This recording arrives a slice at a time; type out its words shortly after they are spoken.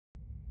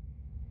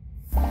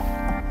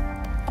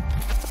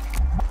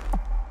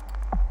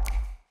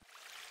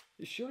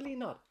surely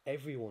not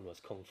everyone was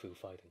kung fu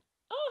fighting.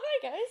 Oh,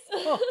 hi guys.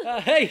 Oh,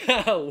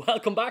 hey,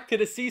 welcome back to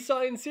the Sea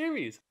Science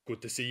series.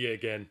 Good to see you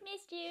again.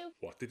 Missed you.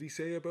 What did he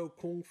say about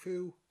kung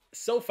fu?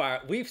 So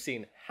far, we've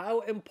seen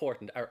how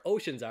important our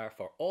oceans are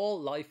for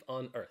all life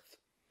on Earth.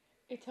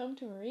 It's home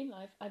to marine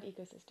life and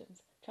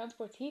ecosystems,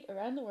 transports heat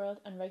around the world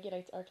and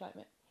regulates our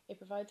climate. It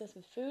provides us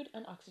with food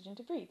and oxygen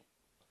to breathe.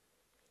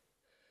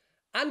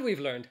 And we've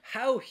learned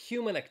how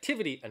human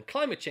activity and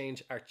climate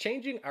change are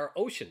changing our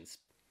oceans.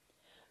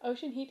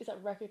 Ocean heat is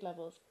at record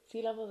levels,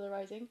 sea levels are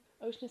rising,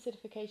 ocean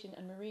acidification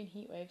and marine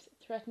heat waves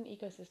threaten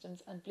ecosystems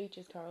and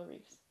bleaches coral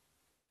reefs.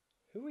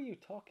 Who are you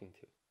talking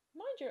to?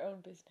 Mind your own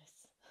business.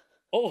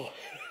 Oh,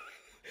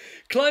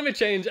 climate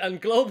change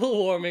and global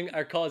warming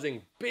are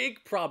causing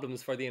big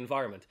problems for the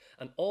environment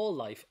and all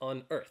life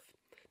on Earth.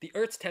 The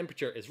Earth's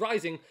temperature is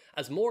rising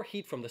as more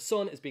heat from the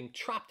sun is being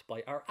trapped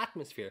by our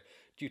atmosphere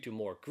due to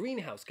more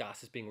greenhouse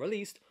gases being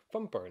released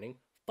from burning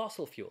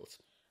fossil fuels.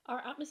 Our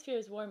atmosphere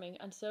is warming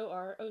and so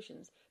are our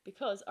oceans,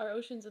 because our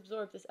oceans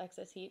absorb this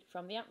excess heat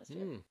from the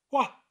atmosphere.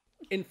 What?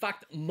 In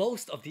fact,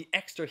 most of the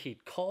extra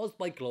heat caused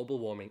by global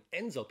warming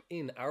ends up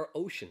in our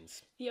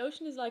oceans. The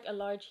ocean is like a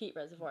large heat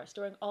reservoir,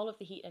 storing all of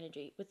the heat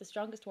energy, with the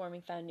strongest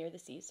warming found near the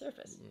sea's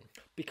surface.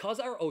 Because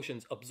our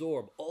oceans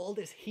absorb all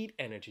this heat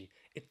energy,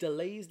 it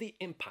delays the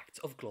impacts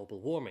of global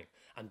warming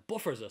and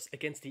buffers us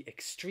against the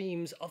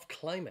extremes of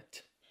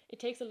climate. It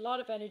takes a lot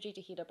of energy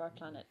to heat up our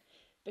planet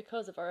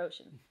because of our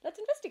ocean. Let's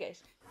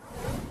investigate.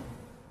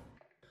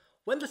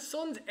 When the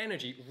sun's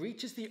energy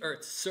reaches the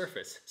Earth's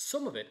surface,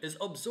 some of it is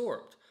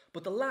absorbed,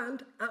 but the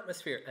land,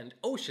 atmosphere and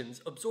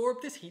oceans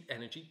absorb this heat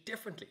energy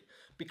differently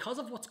because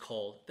of what's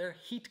called their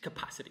heat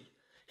capacity.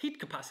 Heat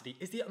capacity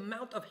is the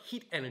amount of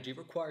heat energy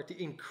required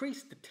to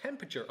increase the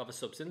temperature of a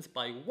substance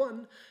by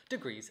 1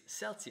 degrees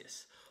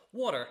Celsius.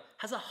 Water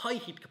has a high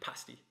heat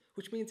capacity,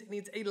 which means it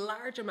needs a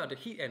large amount of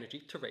heat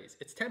energy to raise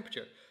its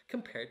temperature,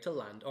 compared to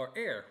land or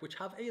air, which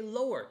have a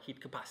lower heat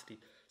capacity,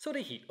 so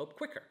they heat up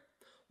quicker.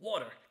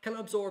 Water can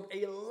absorb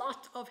a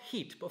lot of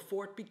heat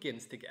before it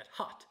begins to get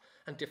hot,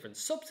 and different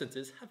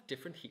substances have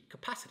different heat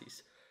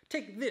capacities.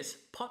 Take this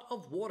pot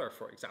of water,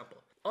 for example.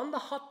 On the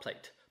hot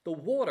plate, the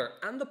water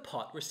and the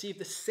pot receive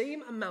the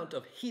same amount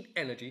of heat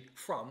energy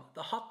from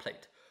the hot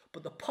plate,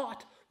 but the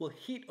pot will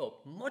heat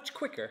up much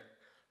quicker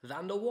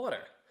than the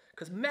water,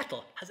 because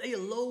metal has a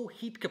low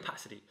heat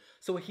capacity,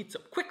 so it heats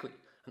up quickly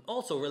and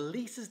also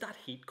releases that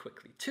heat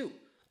quickly too.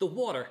 The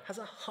water has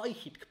a high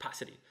heat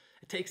capacity.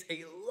 It takes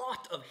a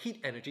lot of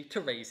heat energy to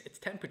raise its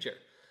temperature.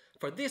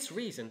 For this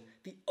reason,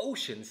 the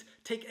oceans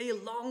take a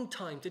long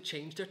time to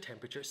change their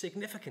temperature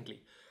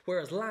significantly,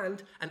 whereas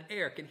land and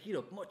air can heat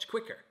up much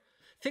quicker.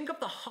 Think of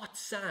the hot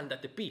sand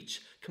at the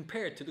beach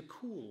compared to the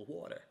cool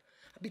water.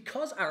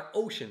 Because our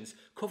oceans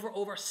cover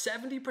over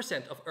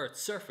 70% of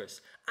Earth's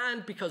surface,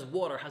 and because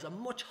water has a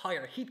much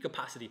higher heat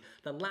capacity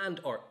than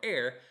land or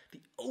air,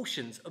 the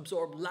oceans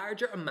absorb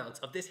larger amounts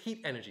of this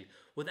heat energy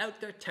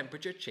without their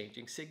temperature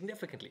changing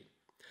significantly.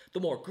 The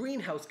more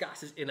greenhouse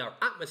gases in our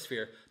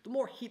atmosphere, the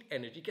more heat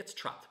energy gets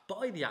trapped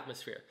by the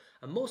atmosphere,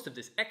 and most of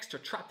this extra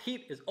trapped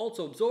heat is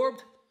also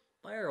absorbed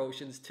by our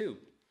oceans too.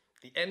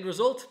 The end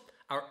result?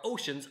 Our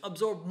oceans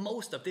absorb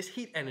most of this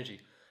heat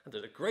energy, and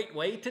there's a great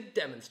way to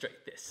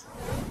demonstrate this.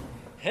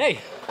 Hey!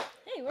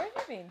 Hey, where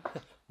have you been?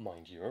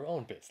 Mind your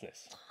own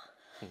business.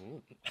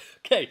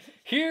 Okay,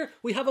 here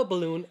we have a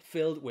balloon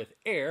filled with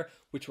air,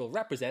 which will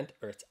represent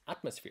Earth's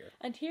atmosphere.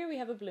 And here we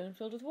have a balloon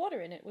filled with water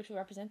in it, which will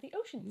represent the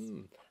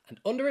oceans. And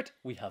under it,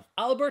 we have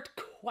Albert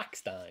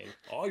Quackstein.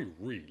 I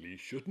really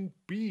shouldn't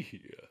be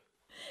here.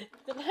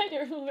 The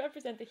lighter will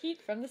represent the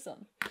heat from the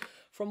sun.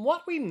 From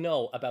what we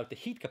know about the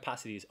heat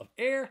capacities of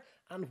air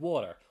and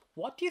water,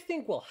 what do you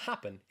think will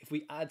happen if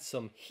we add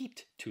some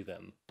heat to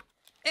them?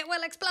 It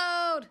will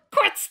explode!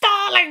 Quit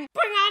stalling!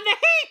 Bring on the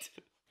heat!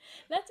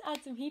 Let's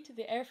add some heat to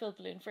the air-filled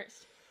balloon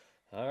first.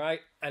 Alright,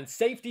 and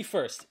safety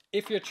first.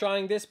 If you're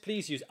trying this,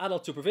 please use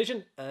adult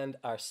supervision, and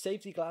our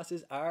safety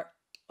glasses are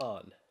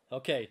on.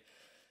 Okay,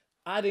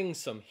 adding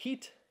some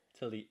heat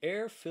to the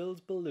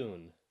air-filled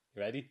balloon.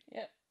 You ready?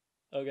 Yeah.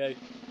 Okay.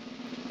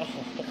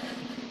 Oh.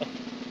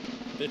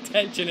 The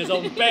tension is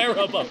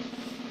unbearable.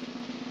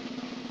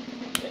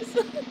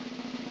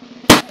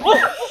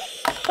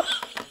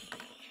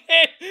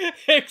 It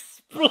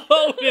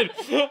exploded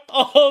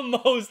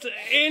almost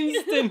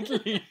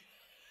instantly.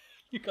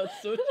 You got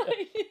such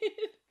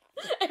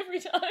Every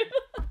time.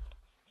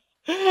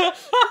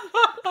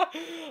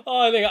 Oh,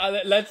 I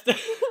think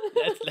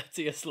let's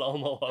see a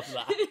slow-mo of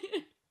that.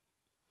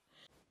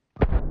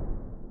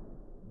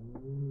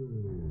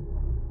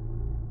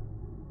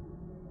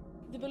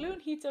 The balloon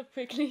heats up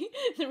quickly,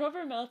 the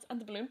rubber melts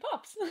and the balloon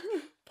pops.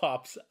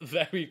 Pops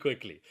very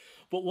quickly.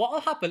 But what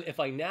will happen if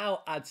I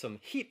now add some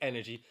heat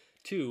energy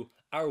to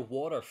our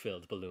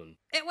water-filled balloon?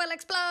 It will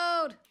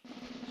explode!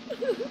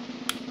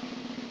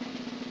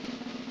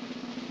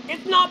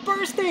 It's not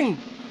bursting!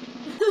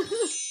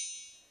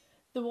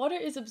 The water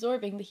is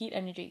absorbing the heat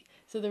energy,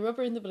 so the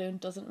rubber in the balloon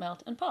doesn't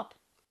melt and pop.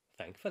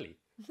 Thankfully.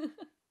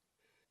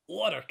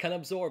 Water can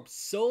absorb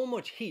so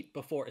much heat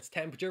before its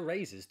temperature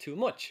raises too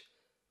much.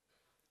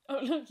 Oh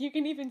look, you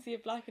can even see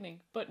it blackening,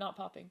 but not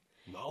popping.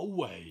 No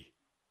way.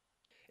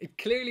 It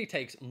clearly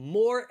takes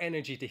more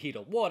energy to heat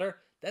up water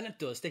than it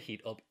does to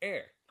heat up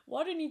air.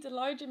 Water needs a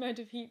large amount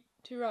of heat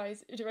to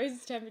raise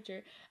its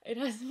temperature. It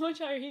has much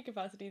higher heat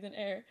capacity than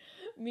air,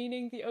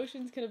 meaning the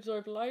oceans can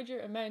absorb larger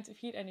amounts of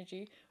heat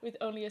energy with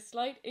only a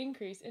slight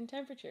increase in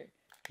temperature.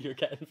 You're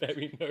getting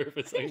very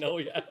nervous, I know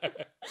you are.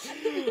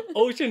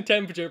 Ocean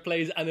temperature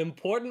plays an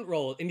important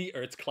role in the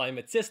Earth's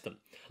climate system.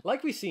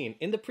 Like we've seen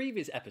in the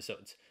previous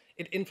episodes,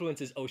 it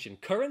influences ocean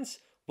currents,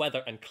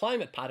 weather and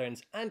climate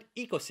patterns, and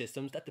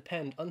ecosystems that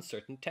depend on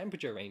certain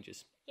temperature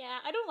ranges. Yeah,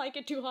 I don't like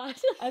it too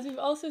hot. As we've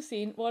also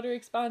seen, water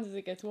expands as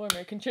it gets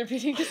warmer,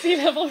 contributing to sea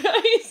level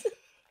rise.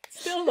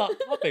 Still not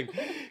popping.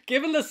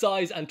 Given the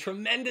size and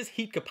tremendous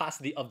heat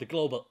capacity of the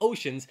global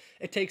oceans,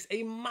 it takes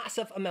a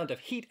massive amount of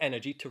heat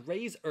energy to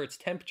raise Earth's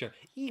temperature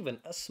even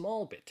a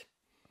small bit.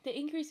 The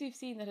increase we've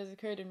seen that has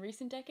occurred in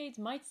recent decades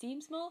might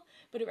seem small,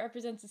 but it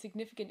represents a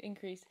significant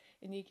increase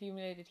in the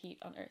accumulated heat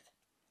on Earth.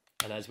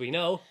 And as we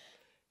know,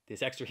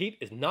 this extra heat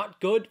is not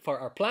good for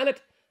our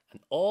planet and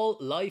all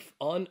life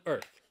on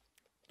Earth,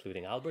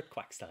 including Albert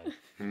Quackstein.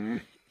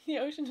 The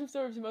ocean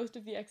absorbs most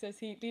of the excess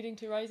heat, leading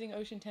to rising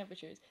ocean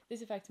temperatures.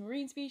 This affects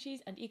marine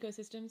species and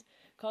ecosystems,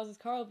 causes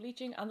coral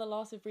bleaching and the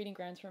loss of breeding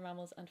grounds for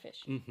mammals and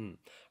fish.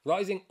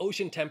 Rising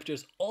ocean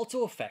temperatures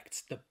also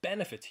affects the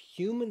benefits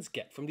humans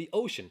get from the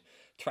ocean,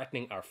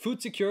 threatening our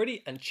food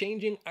security and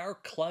changing our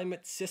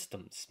climate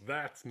systems.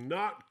 That's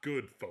not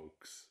good,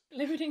 folks.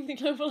 Limiting the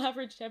global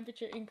average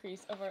temperature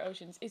increase of our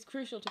oceans is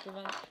crucial to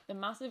prevent the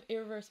massive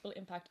irreversible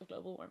impact of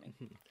global warming.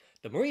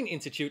 The Marine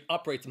Institute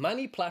operates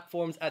many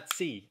platforms at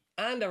sea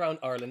and around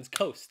Ireland's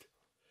coast,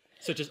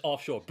 such as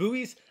offshore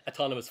buoys,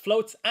 autonomous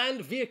floats and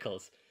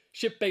vehicles,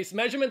 ship-based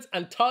measurements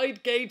and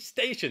tide gauge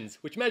stations,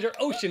 which measure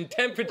ocean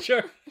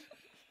temperature,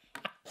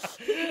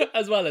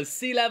 as well as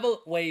sea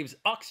level, waves,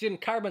 oxygen,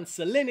 carbon,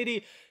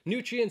 salinity,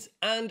 nutrients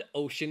and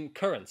ocean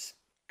currents.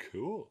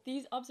 Cool.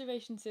 These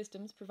observation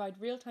systems provide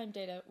real-time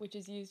data which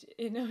is used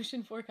in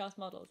ocean forecast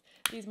models.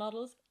 These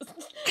models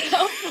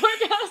help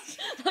forecast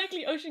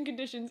likely ocean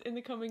conditions in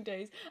the coming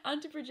days and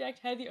to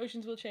project how the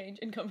oceans will change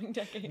in coming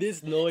decades.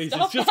 This noise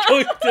Stop is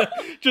that.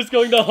 just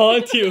going to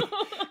haunt you.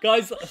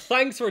 Guys,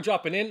 thanks for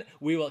dropping in.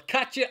 We will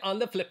catch you on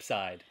the flip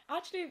side.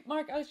 Actually,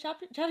 Mark, I was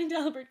chatting to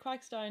Albert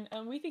Quackstein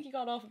and we think he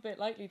got off a bit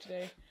lightly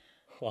today.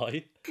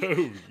 Why?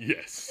 Oh,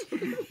 yes.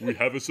 We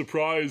have a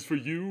surprise for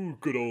you,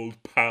 good old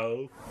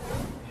pal.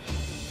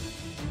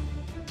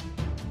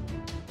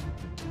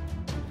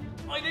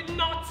 I did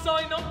not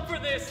sign up for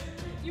this.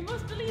 You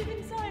must believe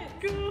in science.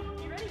 You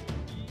ready?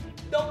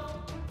 No.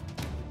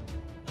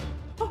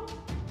 Oh,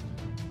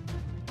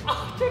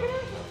 check it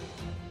out.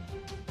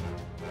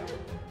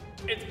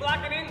 It's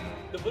blackening.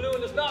 The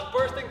balloon is not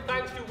bursting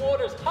thanks to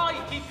water's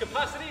high heat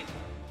capacity.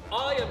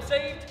 I am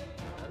saved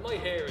and my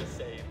hair is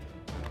saved.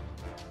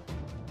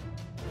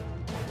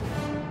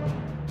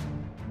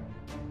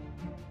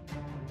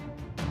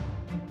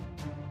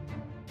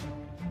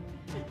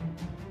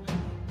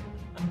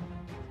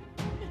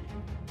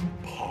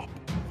 Pop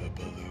the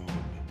balloon.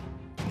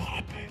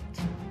 Pop it.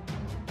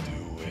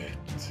 Do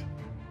it.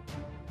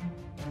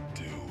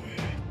 Do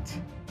it.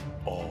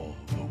 All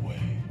the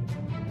way.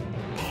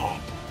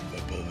 Pop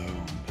the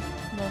balloon.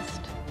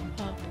 Must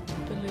pop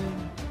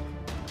balloon.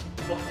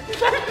 Ha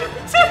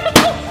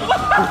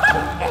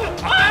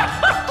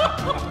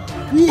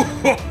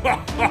ha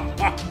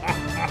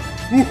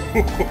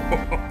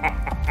ha!